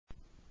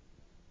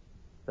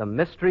The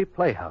Mystery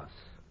Playhouse,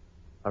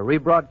 a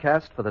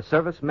rebroadcast for the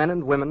servicemen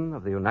and women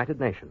of the United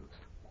Nations.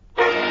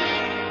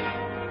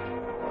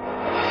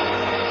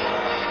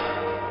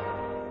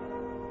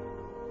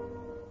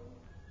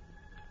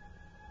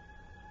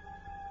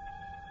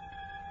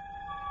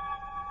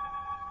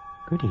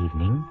 Good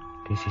evening.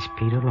 This is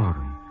Peter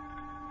Lauren.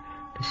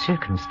 The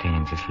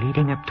circumstances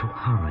leading up to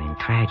horror and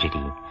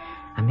tragedy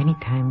are many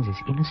times as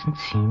innocent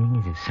seeming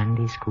as a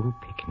Sunday school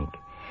picnic,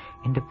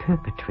 and the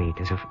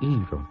perpetrators of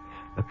evil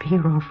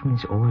appear often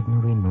as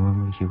ordinary,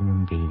 normal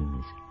human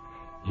beings.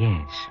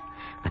 Yes,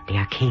 but they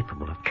are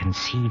capable of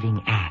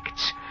conceiving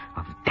acts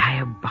of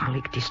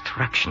diabolic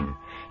destruction,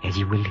 as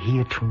you will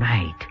hear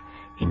tonight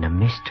in the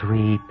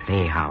Mystery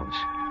Playhouse.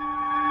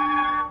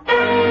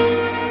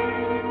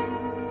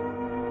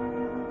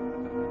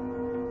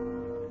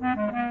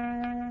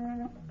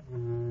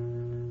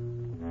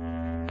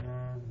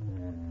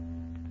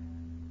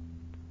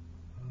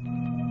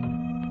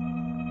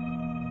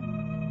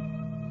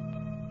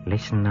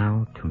 Listen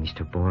now to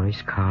Mr.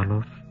 Boris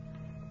Karloff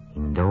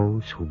in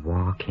Those Who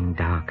Walk in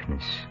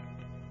Darkness.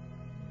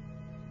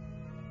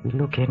 We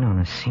look in on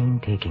a scene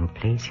taking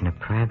place in a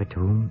private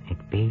room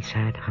at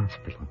Bayside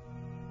Hospital.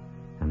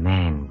 A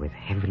man with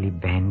heavily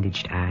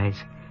bandaged eyes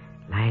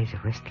lies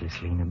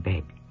restlessly in a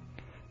bed.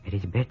 At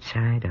his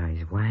bedside are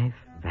his wife,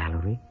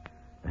 Valerie,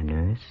 a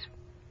nurse,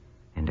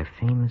 and a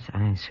famous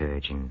eye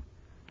surgeon,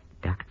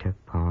 Dr.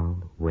 Paul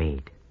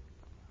Wade.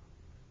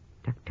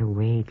 Dr.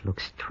 Wade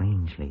looks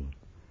strangely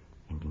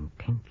and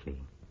intently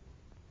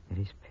at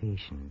his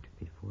patient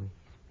before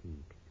he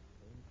speaks.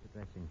 The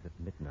dressings at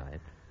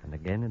midnight and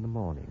again in the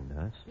morning,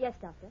 nurse. Yes,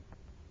 Doctor.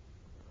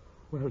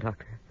 Well,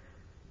 Doctor,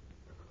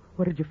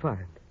 what did you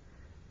find?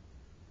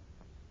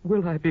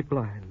 Will I be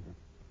blind?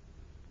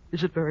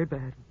 Is it very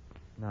bad?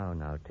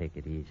 Now, take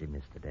it easy,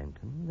 Mr.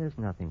 Denton. There's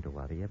nothing to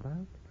worry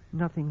about.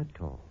 Nothing at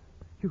all.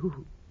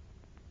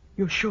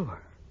 You're sure?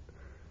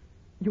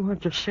 You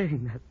aren't just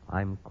saying that.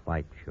 I'm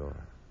quite sure.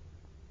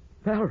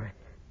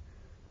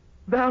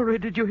 Valerie,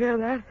 did you hear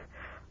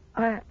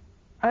that?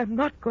 I'm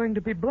not going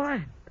to be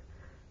blind.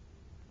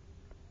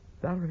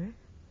 Valerie,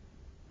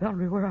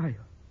 where are you?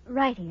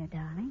 Right here,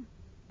 darling.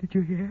 Did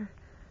you hear?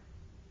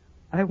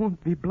 I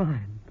won't be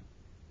blind.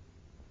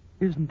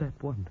 Isn't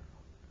that wonderful?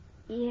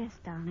 Yes,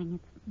 darling,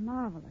 it's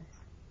marvelous.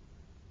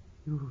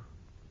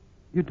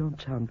 You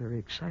don't sound very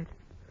excited.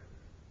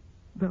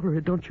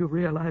 Valerie, don't you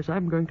realize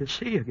I'm going to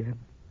see again?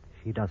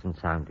 She doesn't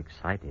sound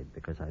excited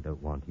because I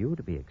don't want you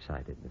to be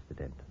excited, Mr.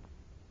 Denton.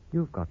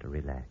 You've got to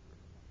relax.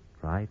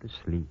 Try to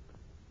sleep.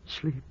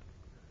 Sleep?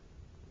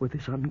 With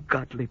this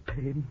ungodly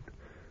pain?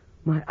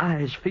 My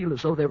eyes feel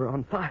as though they were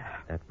on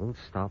fire. That will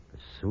stop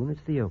as soon as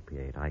the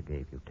opiate I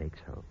gave you takes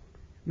hold.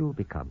 You'll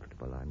be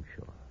comfortable, I'm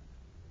sure.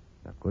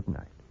 Now, good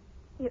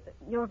night.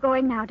 You're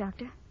going now,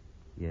 Doctor?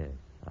 Yes,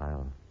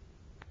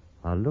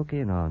 I'll look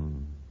in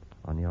on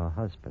your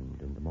husband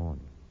in the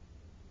morning.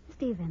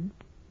 Stephen?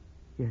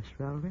 Yes,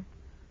 Valerie?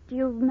 Do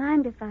you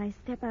mind if I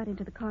step out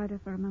into the corridor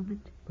for a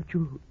moment? But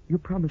you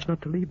promised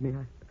not to leave me.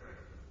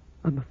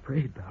 I'm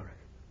afraid, Valerie.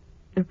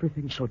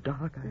 Everything's so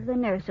dark. The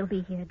nurse will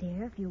be here,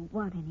 dear, if you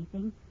want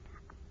anything.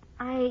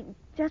 I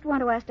just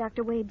want to ask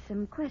Dr. Wade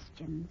some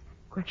questions.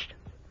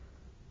 Questions?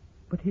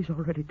 But he's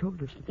already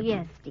told us that...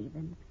 Yes,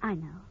 Stephen, I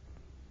know.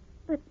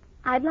 But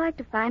I'd like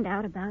to find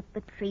out about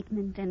the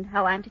treatment and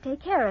how I'm to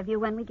take care of you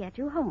when we get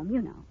you home,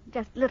 you know.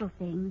 Just little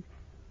things.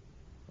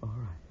 All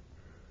right.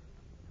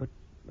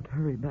 But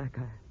hurry back.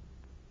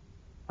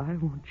 I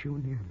want you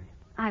near me.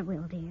 I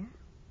will, dear.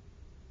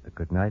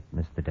 Good night,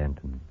 Mr.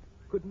 Denton.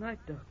 Good night,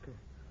 Doctor.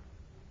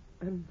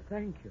 And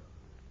thank you.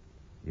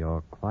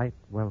 You're quite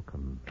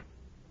welcome.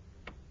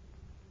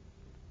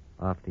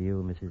 After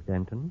you, Mrs.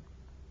 Denton.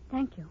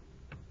 Thank you.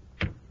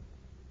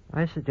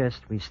 I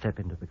suggest we step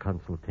into the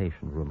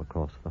consultation room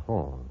across the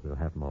hall. We'll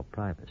have more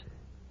privacy.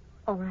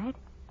 All right.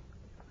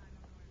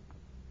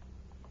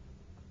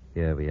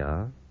 Here we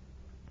are.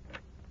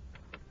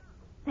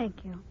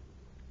 Thank you.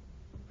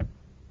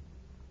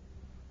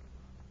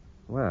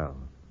 Well,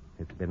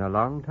 it's been a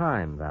long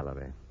time,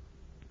 Valerie.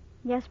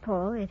 Yes,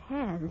 Paul, it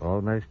has.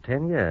 Almost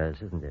 10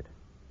 years, isn't it?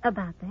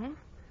 About that?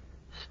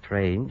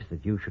 Strange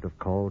that you should have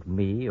called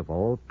me, of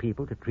all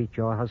people, to treat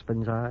your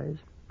husband's eyes.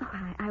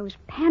 Oh, I was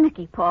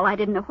panicky, Paul. I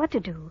didn't know what to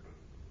do.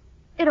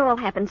 It all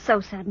happened so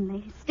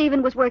suddenly.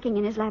 Stephen was working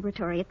in his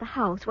laboratory at the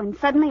house when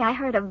suddenly I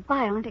heard a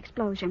violent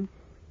explosion.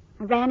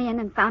 I ran in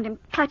and found him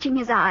clutching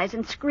his eyes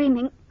and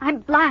screaming,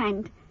 "I'm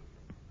blind."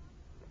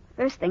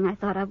 First thing I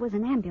thought of was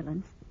an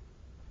ambulance.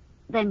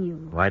 Then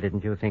you... Why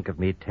didn't you think of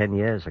me 10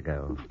 years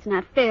ago? That's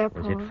not fair,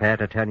 Paul. Was it fair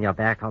to turn your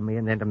back on me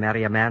and then to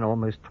marry a man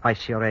almost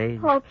twice your age?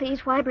 Paul,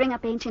 please, why bring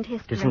up ancient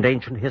history? It isn't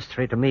ancient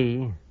history to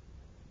me.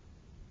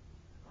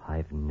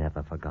 I've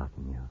never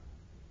forgotten you.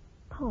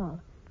 Paul,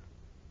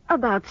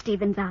 about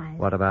Stephen's eyes.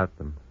 What about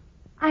them?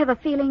 I have a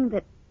feeling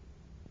that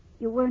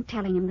you weren't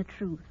telling him the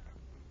truth.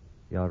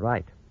 You're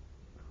right.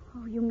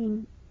 Oh, you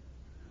mean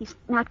he's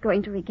not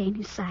going to regain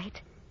his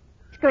sight?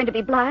 He's going to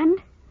be blind?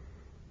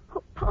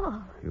 Oh,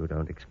 Paul. You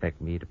don't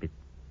expect me to be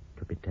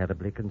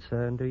terribly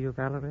concerned, do you,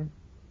 Valerie?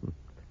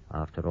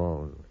 After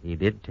all, he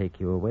did take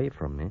you away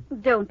from me.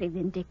 Don't be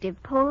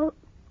vindictive, Paul.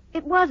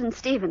 It wasn't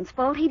Stephen's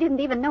fault. He didn't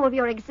even know of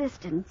your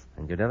existence.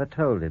 And you never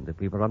told him that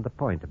we were on the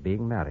point of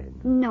being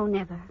married. No,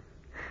 never.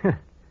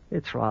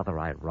 It's rather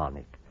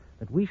ironic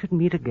that we should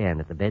meet again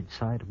at the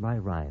bedside of my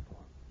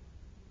rival,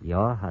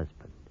 your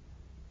husband,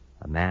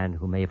 a man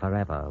who may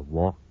forever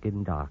walk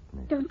in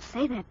darkness. Don't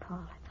say that, Paul.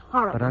 It's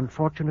horrible. But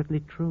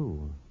unfortunately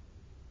true.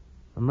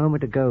 A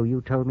moment ago, you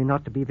told me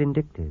not to be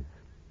vindictive.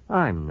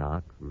 I'm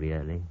not,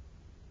 really.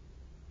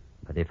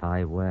 But if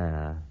I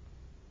were,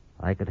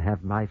 I could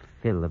have my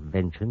fill of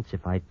vengeance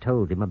if I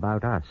told him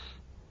about us.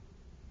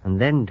 And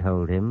then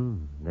told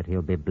him that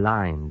he'll be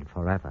blind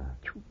forever.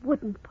 You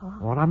wouldn't, Paul.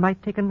 Or I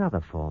might take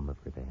another form of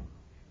revenge.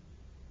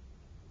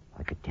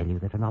 I could tell you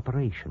that an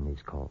operation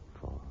is called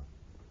for.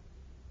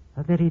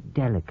 A very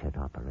delicate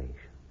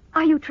operation.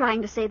 Are you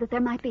trying to say that there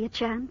might be a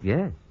chance?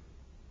 Yes.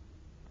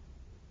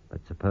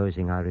 But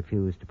supposing I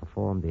refuse to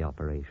perform the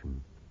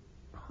operation?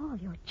 Paul,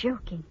 you're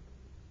joking.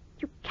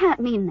 You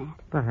can't mean that.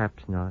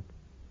 Perhaps not.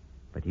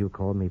 But you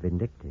call me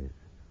vindictive.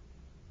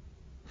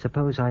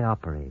 Suppose I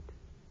operate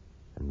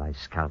and my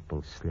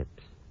scalpel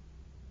slips.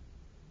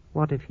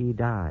 What if he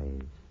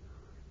dies?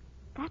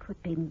 That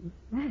would be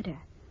murder.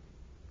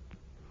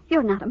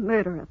 You're not a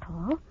murderer,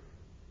 Paul.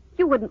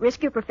 You wouldn't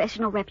risk your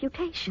professional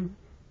reputation.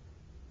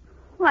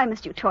 Why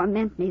must you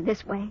torment me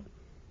this way?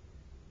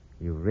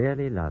 You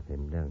really love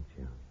him, don't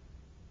you?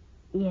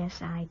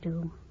 Yes, I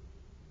do.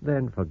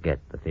 Then forget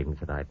the things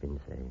that I've been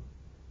saying.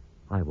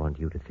 I want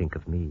you to think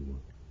of me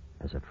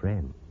as a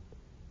friend.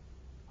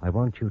 I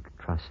want you to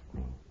trust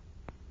me.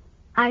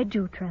 I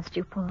do trust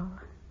you, Paul.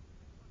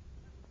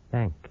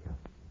 Thank you.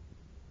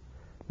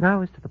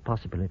 Now as to the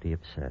possibility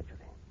of surgery.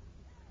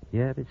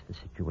 Here is the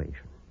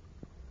situation.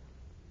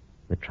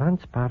 The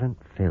transparent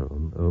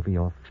film over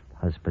your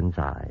husband's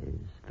eyes,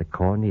 the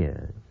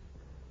corneas,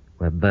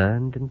 were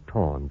burned and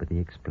torn by the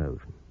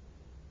explosion.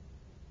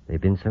 They've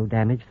been so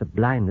damaged that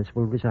blindness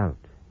will result,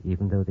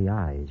 even though the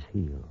eyes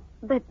heal.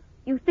 But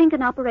you think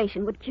an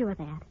operation would cure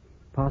that?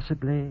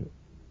 Possibly,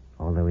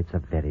 although it's a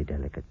very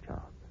delicate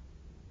job.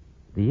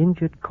 The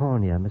injured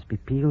cornea must be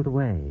peeled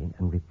away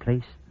and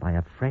replaced by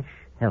a fresh,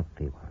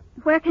 healthy one.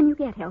 Where can you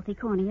get healthy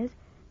corneas?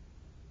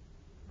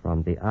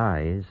 From the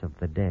eyes of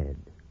the dead.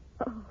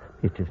 Oh.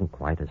 It isn't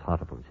quite as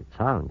horrible as it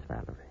sounds,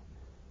 Valerie.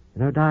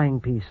 You know,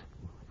 dying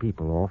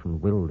people often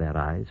will their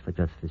eyes for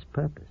just this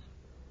purpose.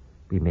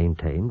 We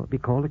maintain what we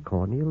call a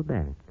corneal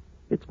bank.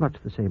 It's much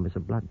the same as a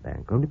blood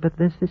bank, only but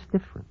there's this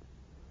difference.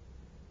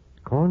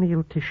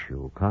 Corneal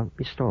tissue can't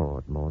be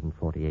stored more than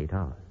 48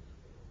 hours.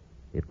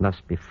 It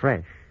must be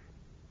fresh,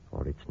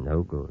 or it's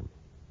no good.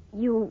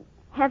 You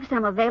have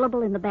some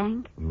available in the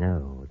bank?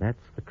 No,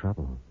 that's the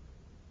trouble.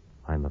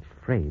 I'm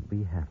afraid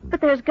we haven't.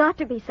 But there's got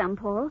to be some,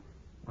 Paul.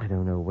 I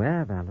don't know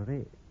where,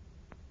 Valerie.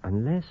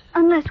 Unless...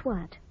 Unless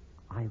what?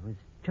 I was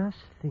just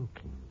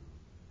thinking.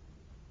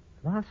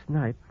 Last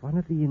night, one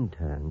of the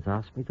interns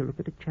asked me to look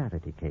at a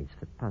charity case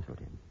that puzzled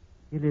him.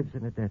 He lives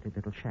in a dirty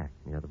little shack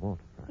near the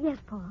waterfront. Yes,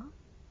 Paul.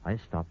 I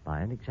stopped by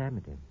and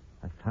examined him.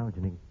 I found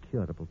an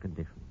incurable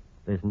condition.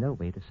 There's no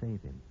way to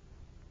save him.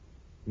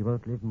 He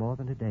won't live more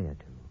than a day or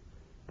two.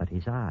 But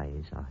his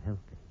eyes are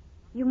healthy.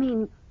 You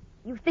mean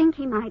you think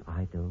he might...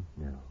 I don't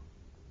know.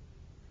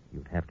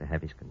 You'd have to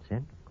have his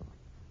consent, of course.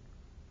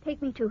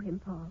 Take me to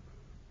him, Paul.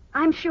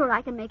 I'm sure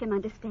I can make him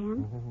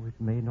understand. Oh, it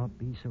may not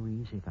be so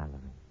easy, Valerie.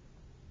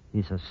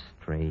 He's a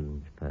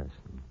strange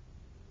person.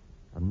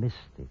 A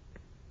mystic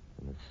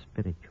and a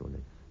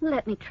spiritualist.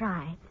 Let me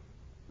try.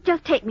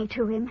 Just take me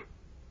to him.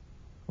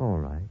 All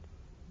right.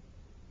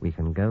 We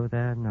can go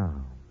there now.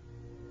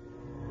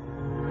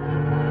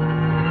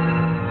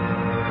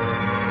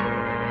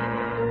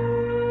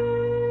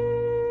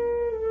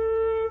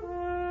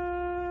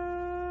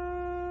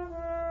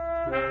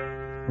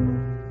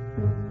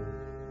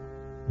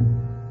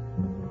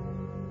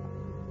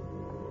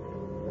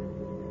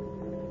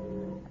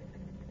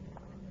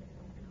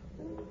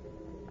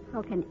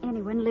 How can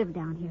anyone live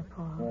down here,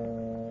 Paul?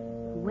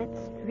 Wet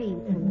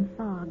streets and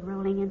fog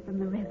rolling in from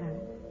the river.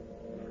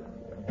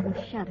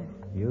 We shudder.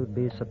 You'd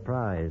be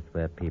surprised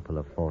where people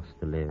are forced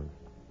to live.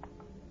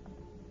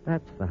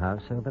 That's the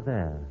house over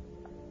there.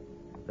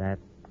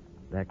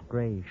 That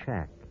gray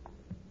shack.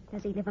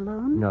 Does he live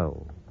alone?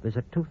 No. There's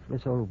a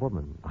toothless old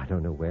woman. I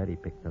don't know where he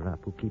picked her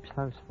up, who keeps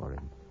house for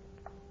him.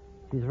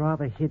 She's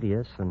rather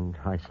hideous and,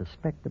 I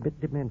suspect, a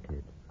bit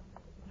demented.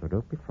 So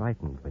don't be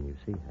frightened when you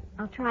see her.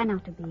 I'll try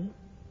not to be.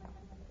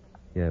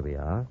 Here we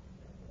are.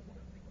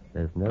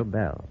 There's no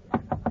bell.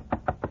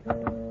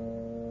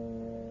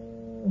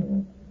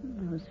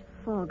 Those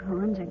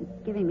foghorns are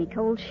giving me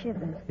cold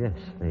shivers. Yes,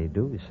 they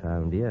do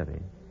sound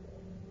eerie.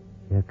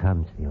 Here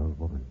comes the old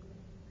woman.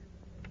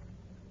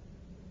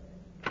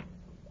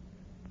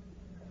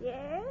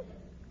 Yes?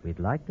 We'd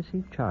like to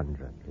see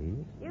Chandra,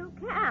 please. You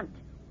can't.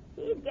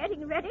 He's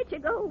getting ready to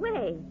go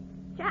away.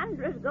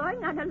 Chandra's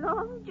going on a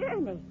long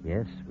journey.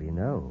 Yes, we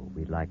know.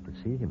 We'd like to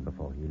see him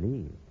before he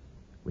leaves.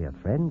 We are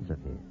friends of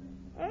his.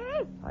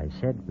 Eh? I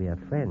said we are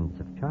friends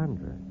of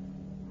Chandra.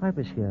 I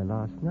was here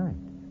last night.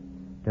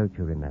 Don't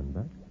you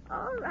remember?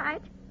 All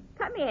right.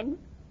 Come in.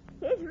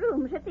 His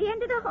room's at the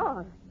end of the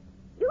hall.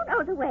 You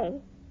know the way.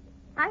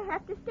 I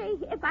have to stay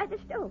here by the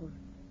stove.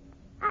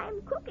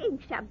 I'm cooking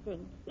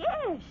something.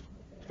 Yes,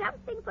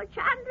 something for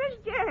Chandra's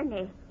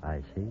journey.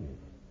 I see.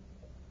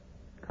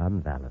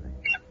 Come, Valerie.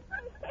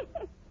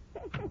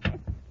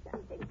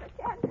 Something for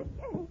Chandra's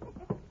journey.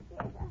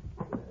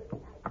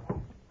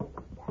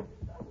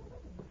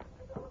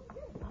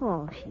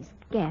 Paul, she's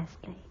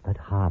ghastly. But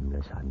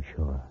harmless, I'm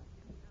sure.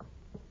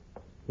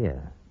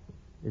 Here.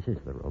 This is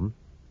the room.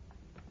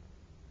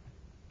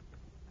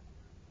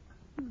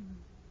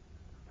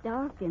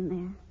 Dark in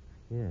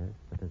there. Yes,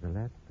 but there's a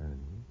lamp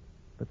burning.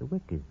 But the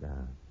wick is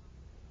down.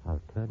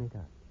 I'll turn it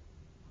up.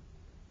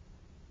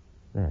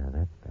 There,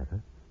 that's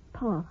better.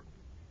 Paul,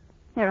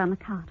 there on the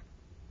cot.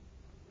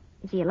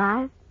 Is he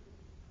alive?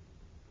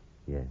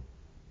 Yes,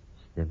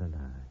 still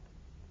alive.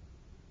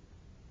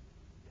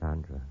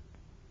 Chandra.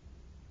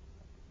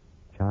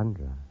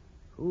 Chandra.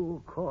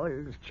 Who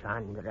calls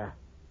Chandra?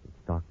 It's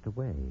Dr.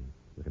 Wade.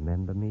 You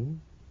remember me?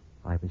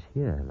 I was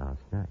here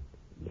last night.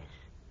 Yes.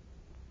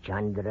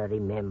 Chandra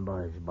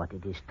remembers, but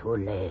it is too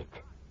late.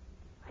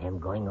 I am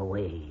going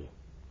away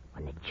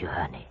on a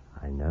journey.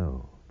 I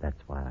know.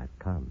 That's why I've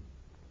come.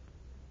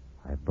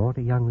 I've brought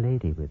a young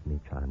lady with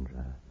me,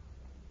 Chandra.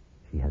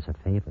 She has a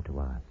favor to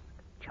ask.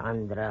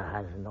 Chandra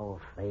has no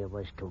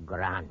favors to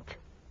grant.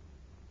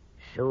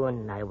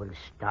 Soon I will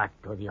start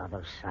to the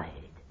other side.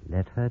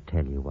 Let her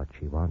tell you what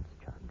she wants,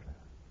 Chandra.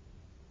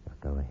 Now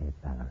go ahead,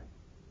 Valerie.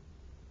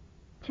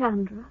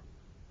 Chandra.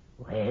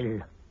 Well,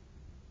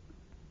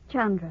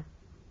 Chandra.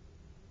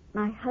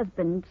 My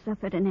husband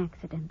suffered an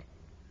accident.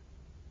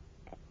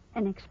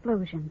 An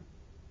explosion.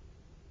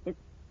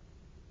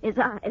 His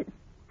eyes.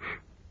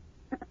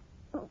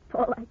 Oh,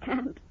 Paul, I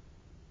can't.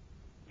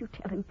 You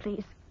tell him,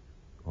 please.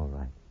 All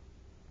right.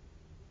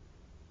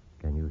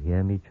 Can you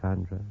hear me,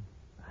 Chandra?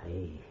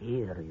 I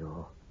hear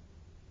you.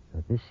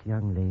 So this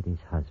young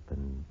lady's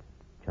husband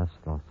just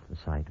lost the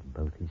sight of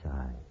both his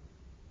eyes.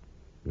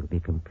 He'll be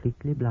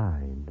completely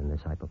blind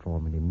unless I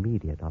perform an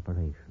immediate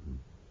operation.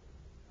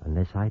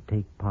 Unless I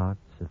take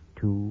parts of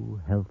two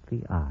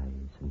healthy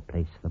eyes and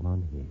place them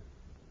on his.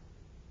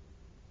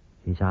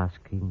 She's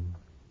asking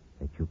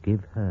that you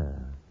give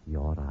her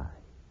your eye.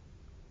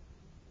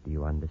 Do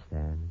you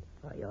understand?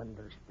 I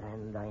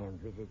understand I am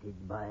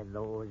visited by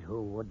those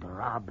who would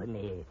rob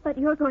me. But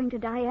you're going to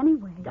die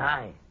anyway.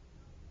 Die?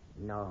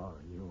 No,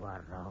 you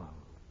are wrong.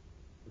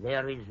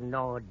 There is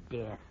no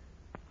death.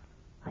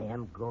 I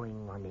am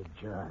going on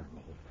a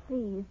journey.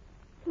 Please.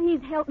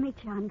 Please help me,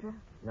 Chandra.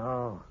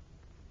 No,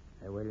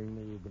 I will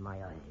need my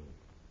eyes.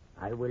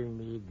 I will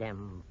need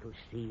them to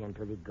see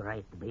into the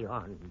great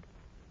beyond,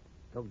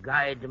 to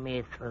guide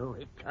me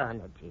through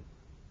eternity.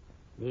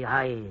 The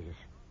eyes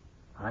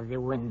are the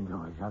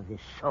windows of the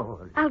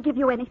soul. I'll give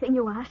you anything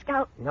you ask.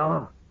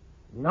 No,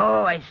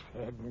 I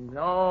said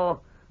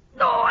no.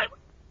 No,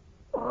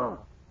 Oh.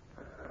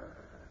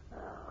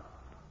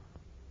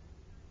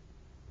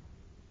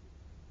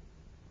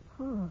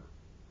 Oh.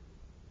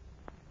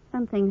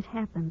 Something's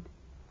happened.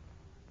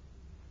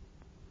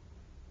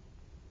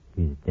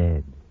 He's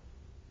dead.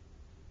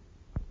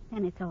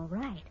 Then it's all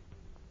right.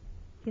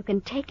 You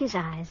can take his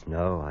eyes.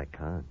 No, I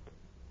can't.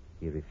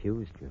 He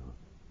refused you.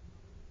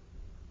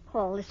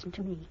 Paul, listen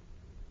to me.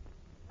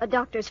 A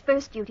doctor's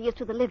first duty is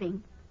to the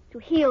living, to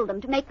heal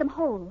them, to make them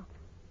whole.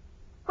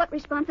 What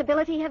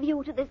responsibility have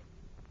you to this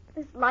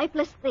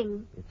lifeless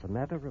thing? It's a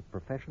matter of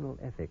professional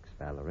ethics,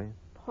 Valerie.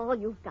 Paul,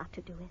 you've got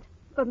to do it.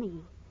 For me.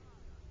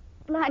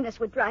 Blindness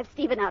would drive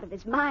Stephen out of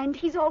his mind.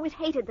 He's always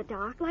hated the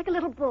dark, like a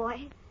little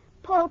boy.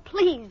 Paul,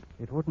 please.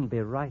 It wouldn't be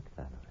right,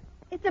 Valerie.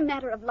 It's a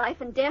matter of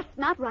life and death,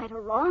 not right or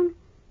wrong.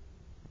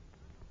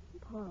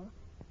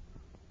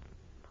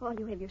 Paul,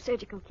 you have your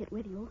surgical kit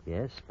with you.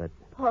 Yes, but...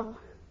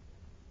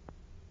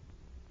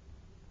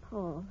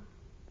 Paul,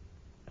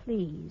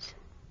 please.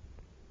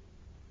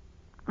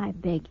 I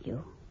beg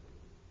you.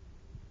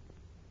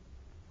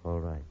 All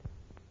right.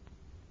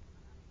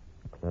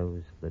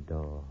 Close the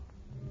door.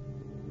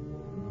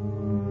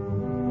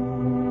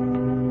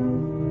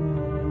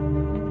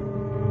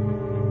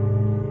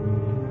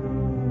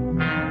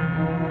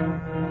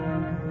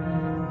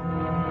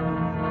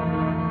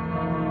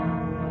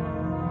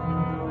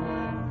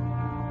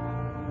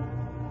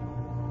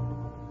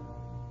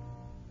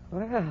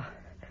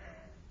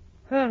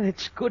 Well,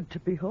 it's good to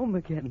be home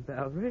again,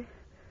 Valerie.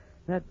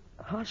 That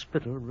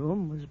hospital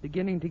room was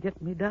beginning to get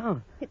me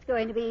down. It's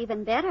going to be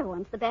even better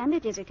once the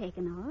bandages are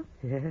taken off.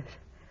 Yes.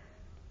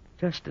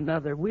 Just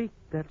another week,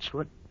 that's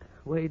what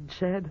Wade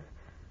said.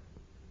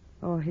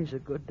 Oh, he's a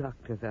good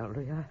doctor,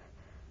 Valerie.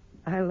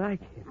 I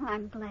like him.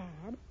 I'm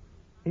glad.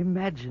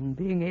 Imagine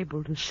being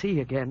able to see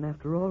again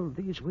after all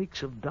these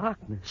weeks of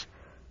darkness.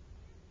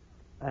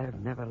 I've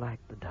never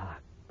liked the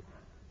dark.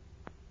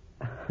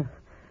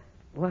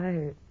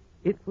 Why,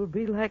 it will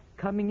be like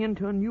coming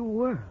into a new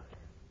world.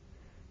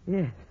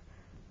 Yes.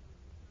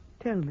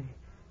 Tell me,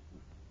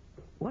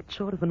 what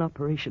sort of an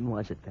operation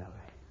was it, Valerie?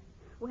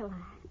 Well,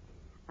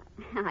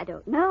 I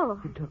don't know.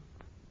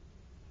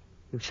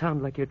 You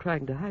sound like you're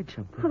trying to hide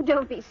something. Oh,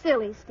 don't be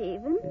silly,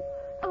 Stephen.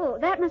 Oh,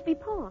 that must be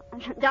Paul.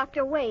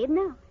 Dr. Wade,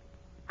 no.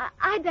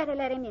 I'd better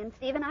let him in,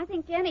 Stephen. I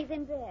think Jenny's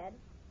in bed.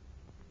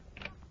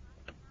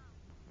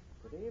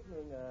 Good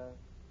evening,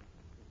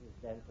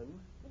 Mrs. Denton.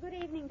 Good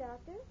evening,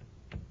 Doctor.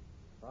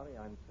 Sorry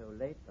I'm so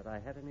late, but I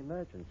had an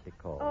emergency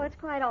call. Oh, it's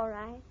quite all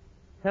right.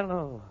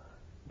 Hello,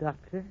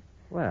 Doctor.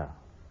 Well,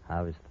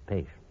 how is the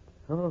patient?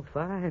 Oh,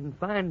 fine,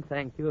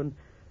 thank you, and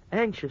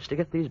anxious to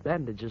get these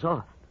bandages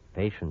off.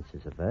 Patience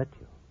is a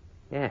virtue.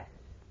 Yes,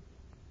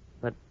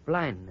 but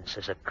blindness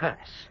is a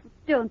curse.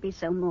 Don't be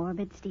so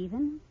morbid,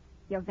 Stephen.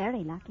 You're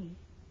very lucky.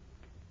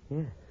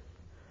 Yes,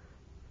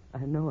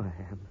 I know I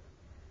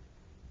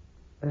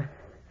am.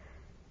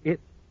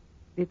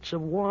 It's a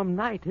warm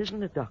night,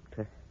 isn't it,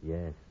 Doctor?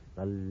 Yes,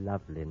 a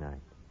lovely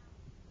night.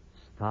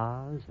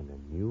 Stars and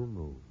a new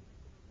moon.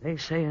 They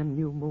say a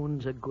new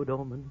moon's a good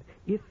omen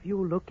if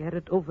you look at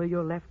it over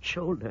your left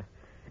shoulder.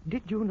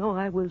 Did you know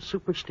I was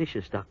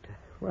superstitious, Doctor?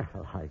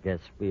 Well, I guess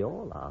we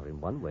all are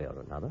in one way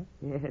or another.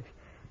 Yes.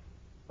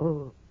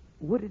 Oh,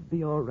 would it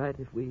be all right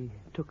if we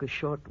took a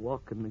short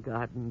walk in the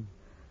garden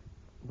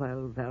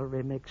while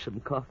Valerie makes some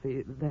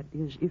coffee? That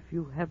is, if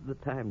you have the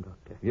time,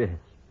 Doctor. Yes,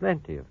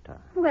 plenty of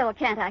time. Well,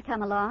 can't I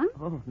come along?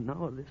 Oh,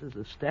 no, this is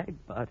a stag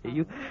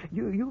party.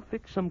 You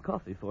fix some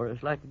coffee for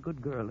us like a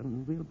good girl,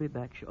 and we'll be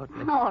back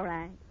shortly. All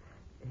right.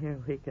 Here,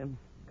 we can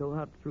go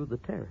out through the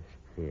terrace.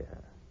 Here,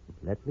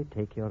 let me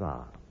take your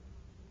arm.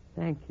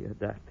 Thank you,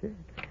 Doctor.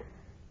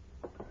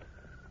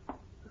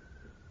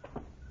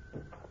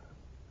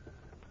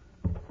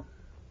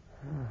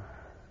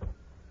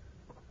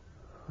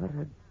 What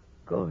a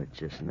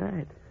gorgeous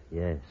night.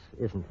 Yes,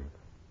 isn't it?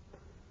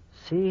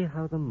 See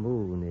how the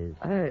moon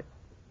is...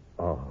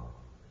 Oh,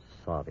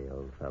 sorry,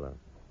 old fellow.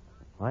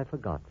 I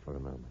forgot for a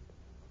moment.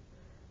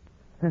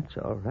 That's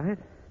all right.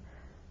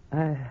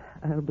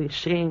 I'll be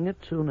seeing it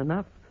soon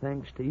enough,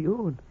 thanks to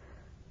you.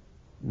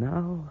 And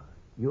now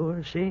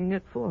you're seeing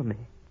it for me.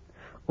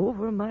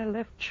 Over my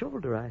left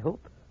shoulder, I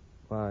hope.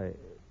 Why,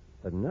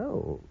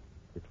 no.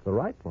 It's the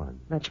right one.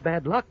 That's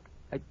bad luck.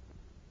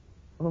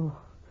 Oh,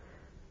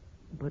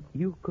 but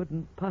you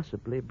couldn't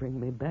possibly bring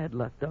me bad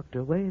luck,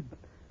 Dr. Wade.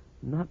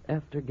 Not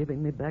after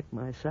giving me back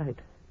my sight.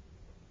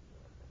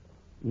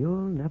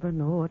 You'll never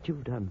know what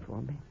you've done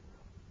for me.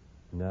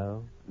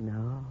 No?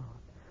 No.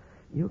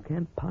 You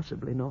can't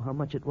possibly know how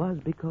much it was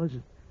because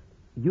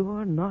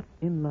you're not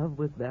in love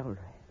with Valerie.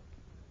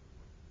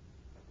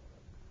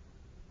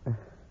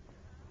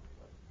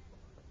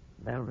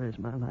 Valerie's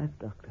my life,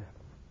 Doctor.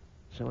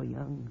 So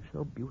young,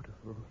 so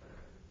beautiful.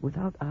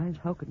 Without eyes,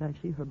 how could I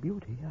see her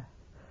beauty?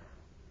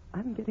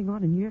 I'm getting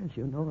on in years,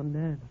 you know, and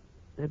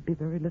there'd be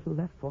very little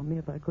left for me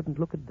if I couldn't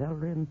look at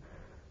Valerie and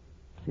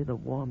see the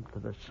warmth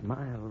of her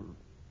smile.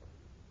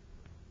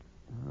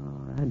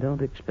 Oh, I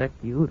don't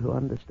expect you to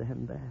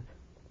understand that.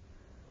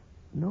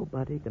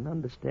 Nobody can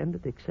understand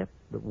it except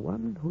the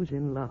one who's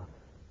in love.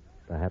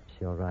 Perhaps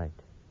you're right.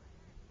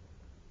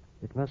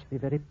 It must be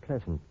very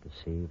pleasant to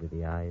see with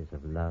the eyes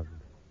of love,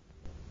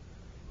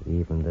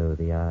 even though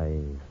the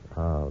eyes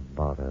are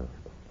borrowed.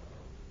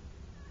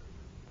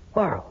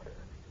 Borrowed?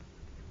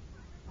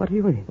 What do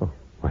you mean? Oh,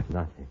 why,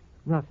 nothing.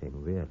 Nothing,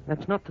 really.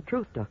 That's not the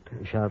truth,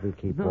 Doctor. Shall we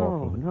keep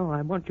walking? No,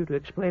 I want you to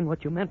explain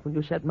what you meant when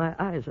you said my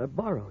eyes are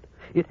borrowed.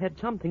 It had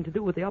something to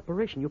do with the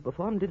operation you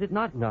performed, did it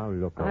not? Now,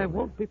 look I over.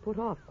 won't be put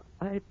off.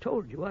 I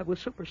told you I was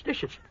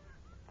superstitious.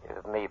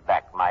 Give me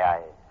back my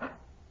eyes.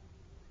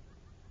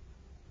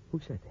 Who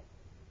said that?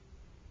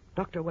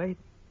 Dr. Wade?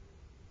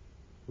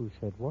 Who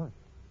said what?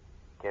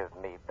 Give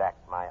me back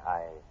my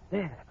eyes.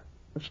 There.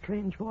 A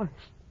strange voice.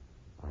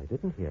 I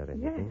didn't hear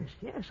anything.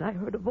 Yes, I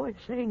heard a voice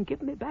saying,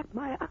 give me back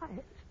my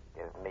eyes.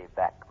 Give me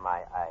back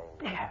my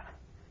eyes.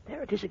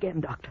 There it is again,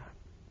 Doctor.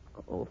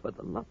 Oh, for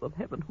the love of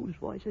heaven, whose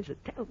voice is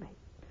it? Tell me.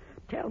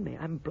 Tell me,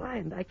 I'm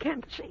blind. I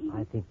can't see.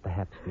 I think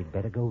perhaps we'd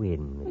better go in,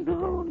 Mr.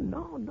 Denton.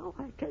 No.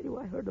 I tell you,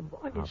 I heard a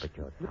voice. Oh, but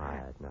you're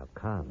tired. Now,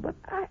 come. But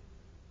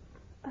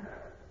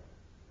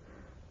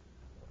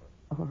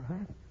all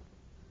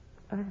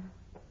right.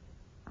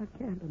 I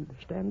can't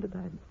understand it.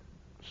 I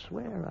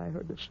swear I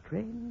heard a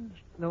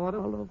strange,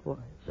 hollow voice.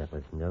 There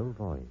was no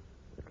voice,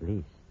 at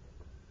least.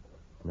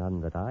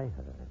 None that I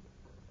heard.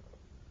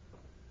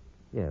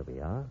 Here we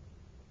are.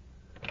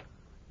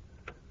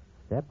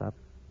 Step up.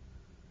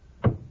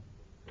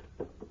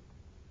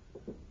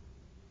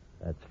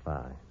 That's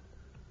fine.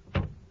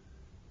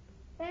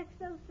 Back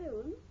so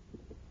soon?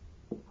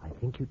 I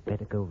think you'd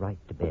better go right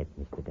to bed,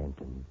 Mr.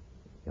 Denton.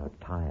 You're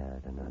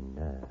tired and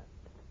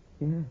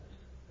unnerved.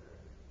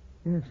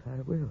 Yes,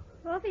 I will.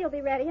 Coffee will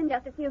be ready in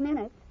just a few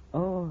minutes.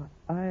 Oh,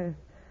 I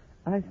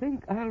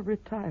think I'll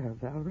retire,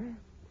 Valerie.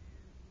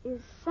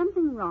 Is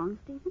something wrong,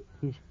 Stephen?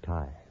 He's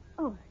tired.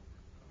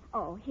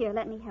 Oh, here,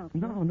 let me help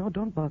you. No,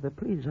 don't bother,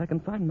 please. I can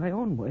find my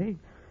own way.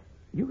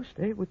 You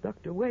stay with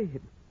Dr.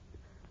 Wade.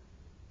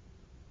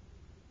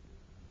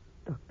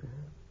 Doctor,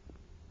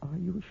 are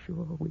you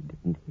sure we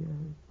didn't hear?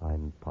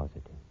 I'm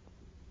positive.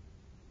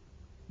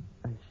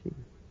 I see.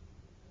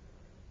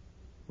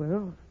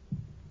 Well,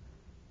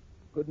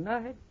 good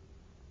night.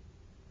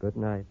 Good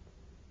night.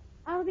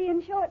 I'll be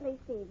in shortly,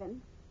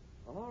 Stephen.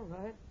 All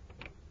right.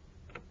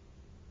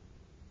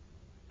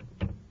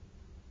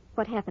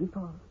 What happened,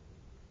 Paul?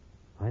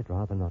 I'd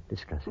rather not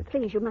discuss Oh, it.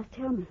 please, you must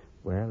tell me.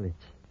 Well,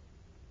 it's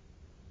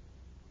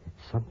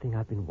something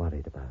I've been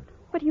worried about.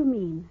 What do you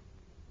mean?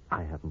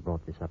 I haven't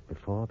brought this up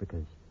before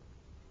because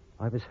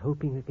I was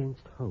hoping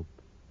against hope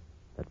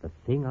that the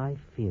thing I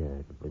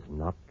feared was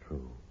not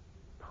true.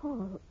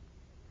 Paul,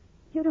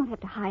 you don't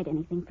have to hide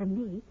anything from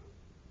me.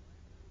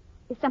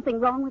 Is something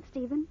wrong with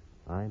Stephen?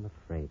 I'm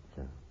afraid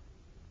so.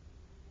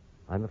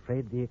 I'm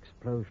afraid the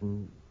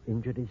explosion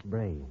injured his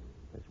brain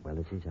as well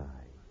as his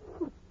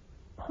eye.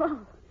 Paul.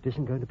 It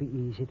isn't going to be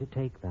easy to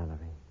take,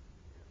 Valerie.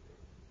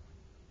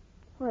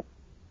 What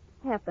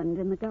happened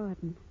in the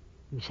garden?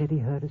 He said he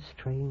heard a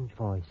strange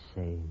voice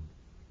saying,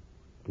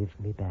 "Give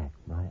me back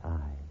my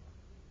eye."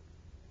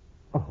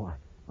 Oh,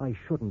 I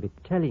shouldn't be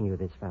telling you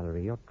this,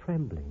 Valerie. You're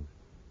trembling.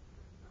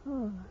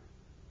 Oh.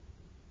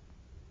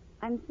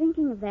 I'm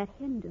thinking of that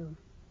Hindu,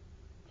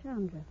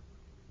 Chandra.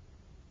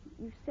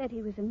 You said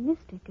he was a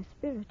mystic, a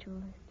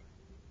spiritualist.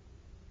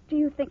 Do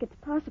you think it's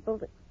possible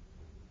that...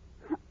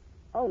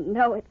 Oh,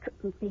 no, it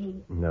couldn't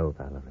be. No,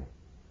 Valerie.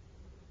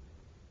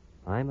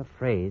 I'm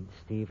afraid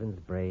Stephen's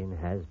brain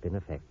has been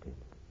affected.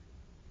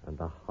 And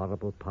the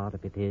horrible part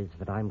of it is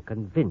that I'm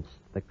convinced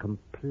the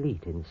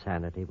complete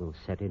insanity will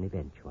set in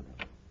eventually.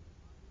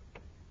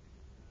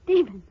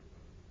 Stephen.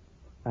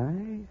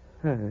 I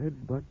heard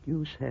what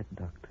you said,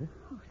 Doctor.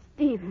 Oh,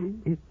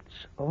 Stephen.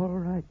 It's all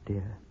right,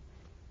 dear.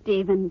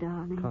 Stephen,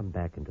 darling. Come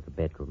back into the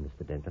bedroom,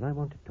 Mr. Denton. I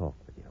want to talk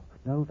with you.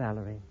 No,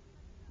 Valerie.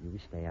 You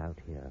stay out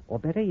here. Or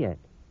better yet,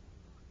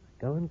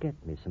 go and get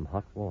me some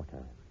hot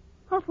water.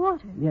 Hot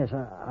water? Yes,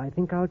 I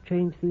think I'll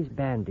change these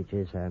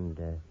bandages and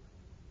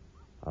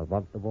I'll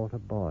want the water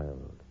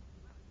boiled.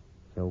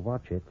 So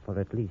watch it for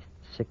at least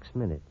 6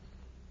 minutes.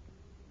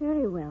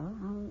 Very well.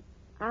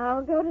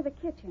 I'll go to the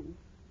kitchen.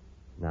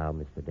 Now,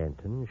 Mr.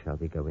 Denton, shall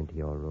we go into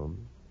your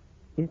room?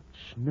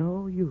 It's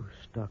no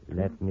use, Doctor.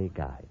 Let me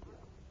guide you.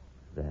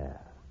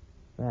 There.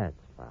 That's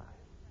fine.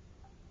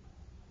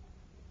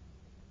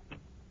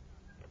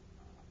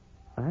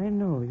 I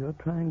know you're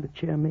trying to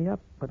cheer me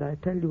up, but I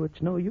tell you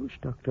it's no use,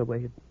 Dr.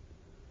 Wade.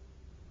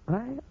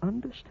 I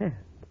understand.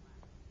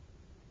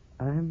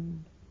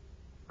 I'm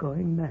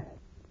going mad.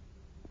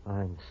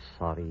 I'm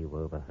sorry you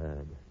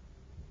overheard.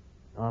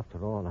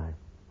 After all,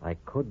 I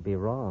could be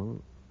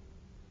wrong.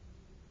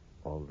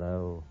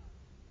 Although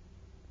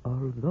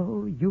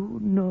you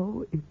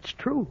know it's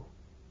true.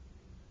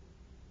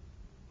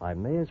 I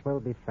may as well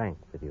be frank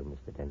with you,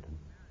 Mr. Denton.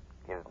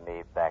 Give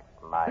me back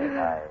my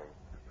eyes.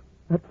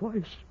 That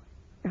voice.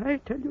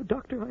 I tell you,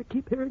 Doctor, I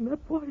keep hearing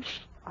that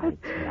voice.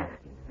 It's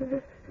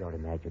nothing. Your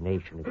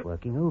imagination is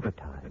working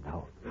overtime.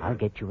 Now, I'll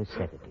get you a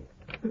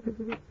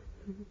sedative.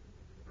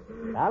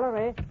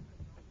 Valerie?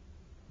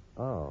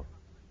 Oh,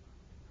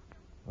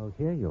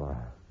 here you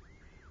are.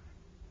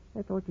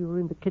 I thought you were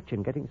in the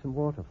kitchen getting some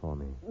water for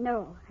me.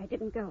 No, I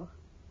didn't go.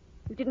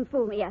 You didn't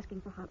fool me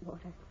asking for hot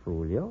water.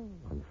 Fool you?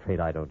 I'm afraid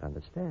I don't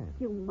understand.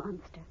 You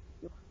monster.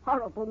 You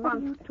horrible What are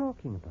monster. you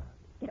talking about?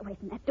 Get away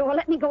from that door.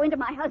 Let me go into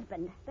my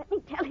husband. Let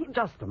me tell him.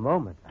 Just a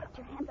moment, Valerie.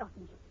 Get your hands off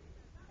me.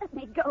 Let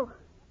me go.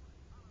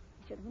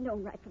 I should have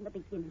known right from the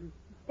beginning.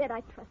 Instead,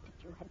 I trusted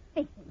you, had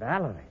faith in you.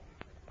 Valerie.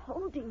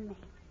 Holding me.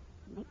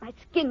 Make my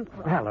skin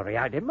crawl. Valerie,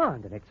 I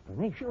demand an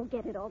explanation. You'll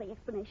get it, all the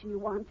explanation you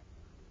want.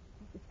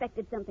 I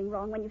suspected something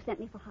wrong when you sent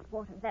me for hot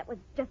water. That was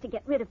just to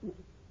get rid of me.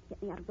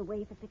 Get me out of the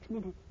way for 6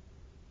 minutes.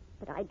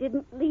 But I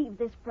didn't leave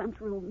this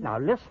front room. Now,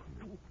 listen.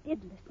 I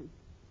did listen.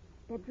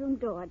 Bedroom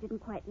door didn't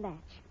quite latch.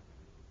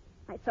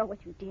 I saw what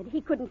you did.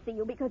 He couldn't see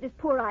you because his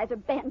poor eyes are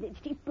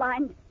bandaged. He's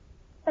blind.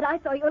 But I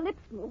saw your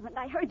lips move, and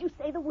I heard you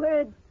say the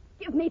words,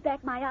 "Give me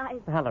back my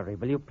eyes." Valerie,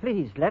 will you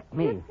please let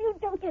me... If you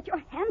don't get your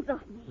hands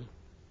off me,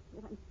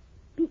 you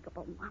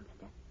unspeakable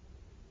monster.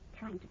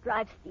 Trying to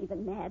drive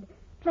Stephen mad,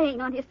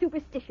 playing on his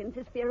superstitions,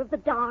 his fear of the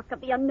dark,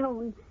 of the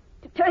unknown,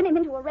 to turn him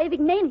into a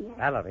raving maniac.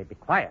 Valerie, be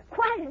quiet.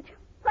 Quiet!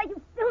 Why,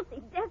 you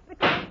filthy,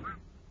 desperate...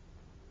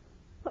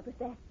 What was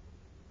that?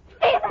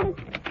 Stephen!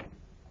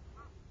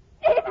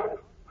 Stephen!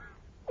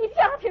 He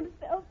shot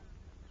himself.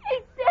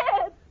 He's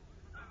dead.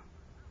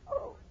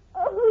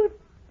 Oh,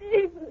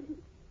 Stephen.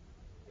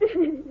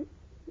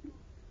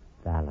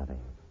 Valerie.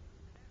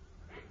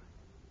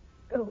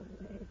 Go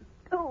away.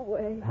 Go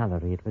away.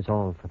 Valerie, it was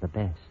all for the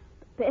best.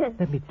 Best.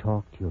 Let me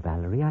talk to you,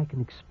 Valerie. I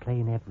can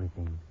explain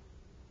everything.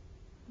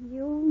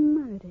 You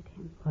murdered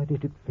him. I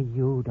did it for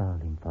you,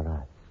 darling, for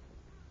us.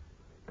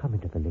 Come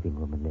into the living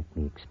room and let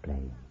me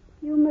explain.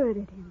 You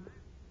murdered him.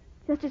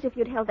 Just as if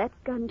you'd held that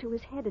gun to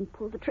his head and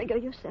pulled the trigger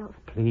yourself.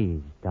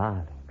 Please,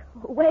 darling.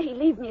 Go away.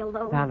 Leave me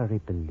alone.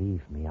 Valerie,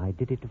 believe me, I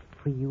did it to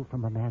free you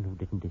from a man who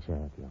didn't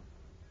deserve you.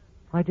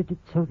 I did it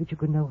so that you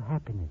could know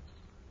happiness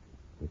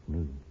with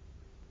me.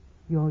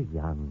 You're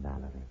young,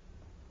 Valerie.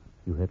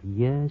 You have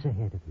years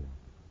ahead of you.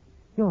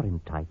 You're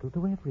entitled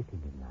to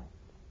everything in life.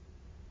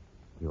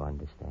 You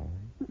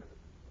understand?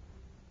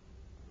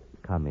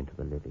 Come into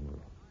the living room.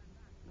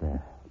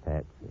 There,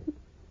 that's it.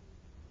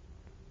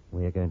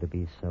 We are going to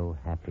be so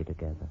happy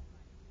together.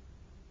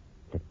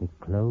 Let me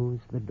close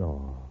the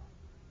door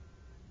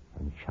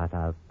and shut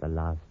out the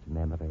last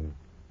memory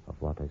of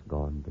what has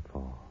gone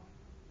before.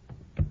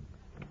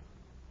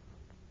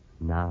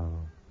 Now,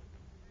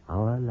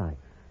 our life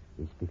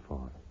is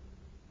before us.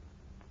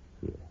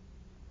 Here,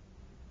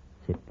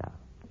 sit down.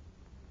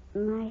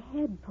 My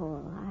head,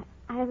 Paul.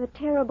 I have a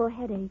terrible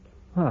headache.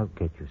 I'll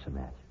get you some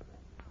aspirin.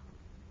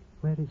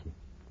 Where is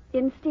it?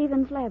 In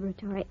Stephen's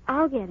laboratory.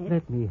 I'll get it.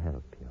 Let me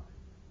help you.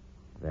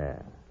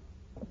 There.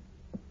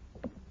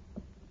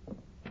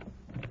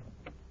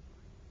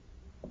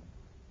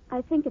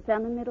 I think it's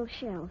on the middle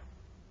shelf.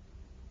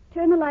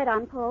 Turn the light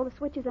on, Paul. The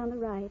switch is on the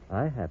right.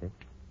 I have it.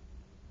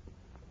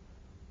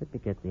 Let me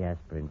get the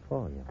aspirin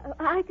for you.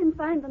 I can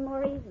find them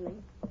more easily.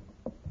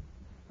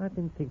 I've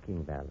been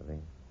thinking,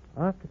 Valerie.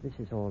 After this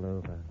is all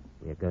over,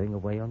 we are going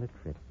away on a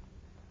trip.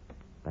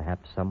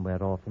 Perhaps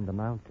somewhere off in the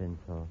mountains,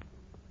 or...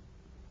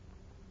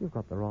 You've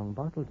got the wrong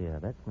bottle, dear.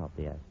 That's not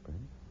the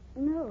aspirin.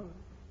 No.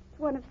 It's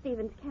one of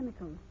Stephen's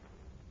chemicals.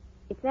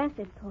 It's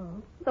acid,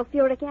 Paul.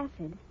 Sulfuric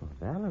acid. Oh,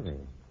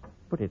 Valerie,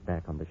 put it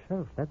back on the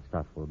shelf. That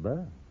stuff will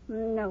burn.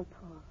 No,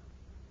 Paul.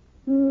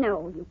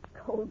 No, you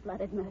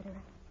cold-blooded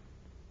murderer.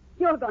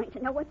 You're going to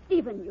know what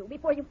Stephen knew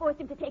before you forced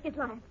him to take his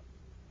life.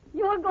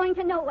 You're going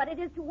to know what it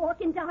is to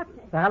walk in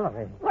darkness.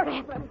 Valerie.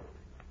 Forever.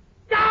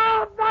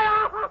 Down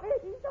my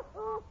eyes!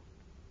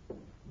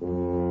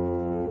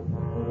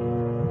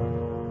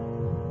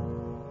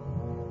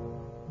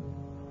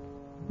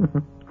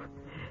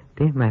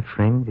 There, my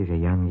friend, is a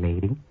young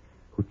lady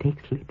who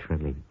takes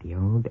literally the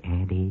old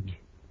adage,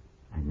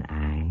 an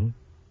eye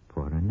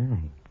for an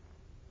eye.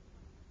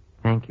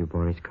 Thank you,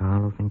 Boris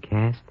Karloff and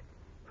cast,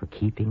 for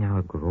keeping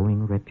our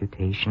growing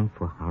reputation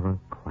for horror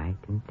quite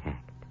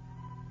intact.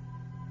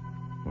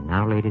 And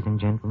now, ladies and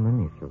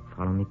gentlemen, if you'll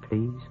follow me,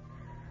 please,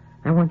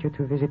 I want you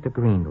to visit the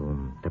green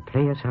room. The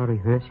players are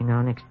rehearsing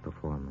our next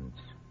performance.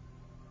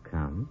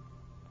 Come.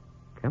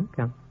 Come,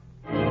 come.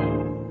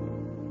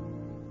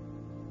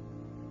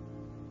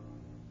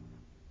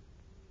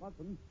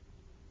 Watson,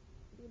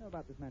 what do you know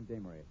about this man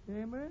Damery?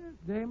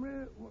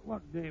 Damery?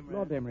 What Damery?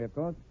 Lord Damery, of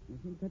course. You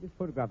seem to have his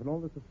photograph in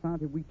all the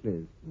society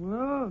weeklies.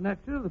 Well,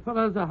 naturally, the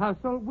fellow's a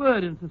household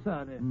word in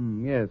society.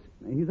 Yes.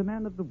 He's a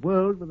man of the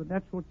world with a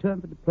natural turn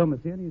for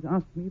diplomacy, and he's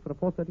asked me for a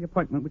 4:30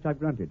 appointment, which I've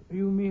granted.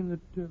 You mean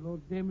that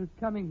Lord Damery's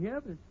coming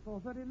here, but it's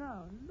 4:30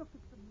 now. Look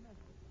at the mess.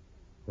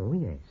 Oh,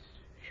 yes.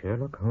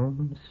 Sherlock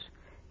Holmes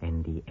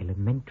and the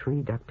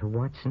elementary Dr.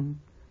 Watson,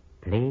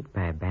 played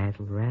by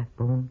Basil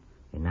Rathbone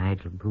and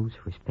Nigel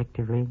Bruce,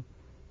 respectively,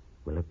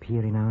 will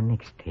appear in our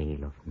next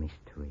tale of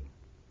mystery.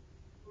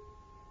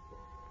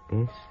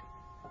 This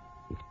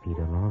is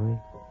Peter Lorre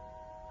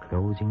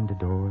closing the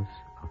doors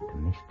of the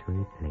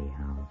Mystery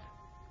Playhouse.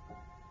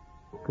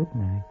 Good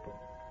night.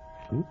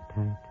 Sleep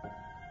tight.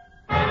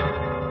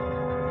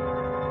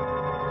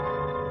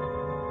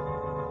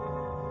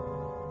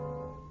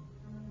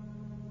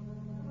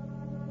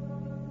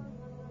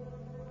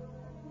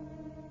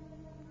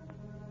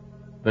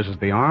 This is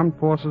the Armed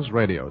Forces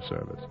Radio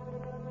Service.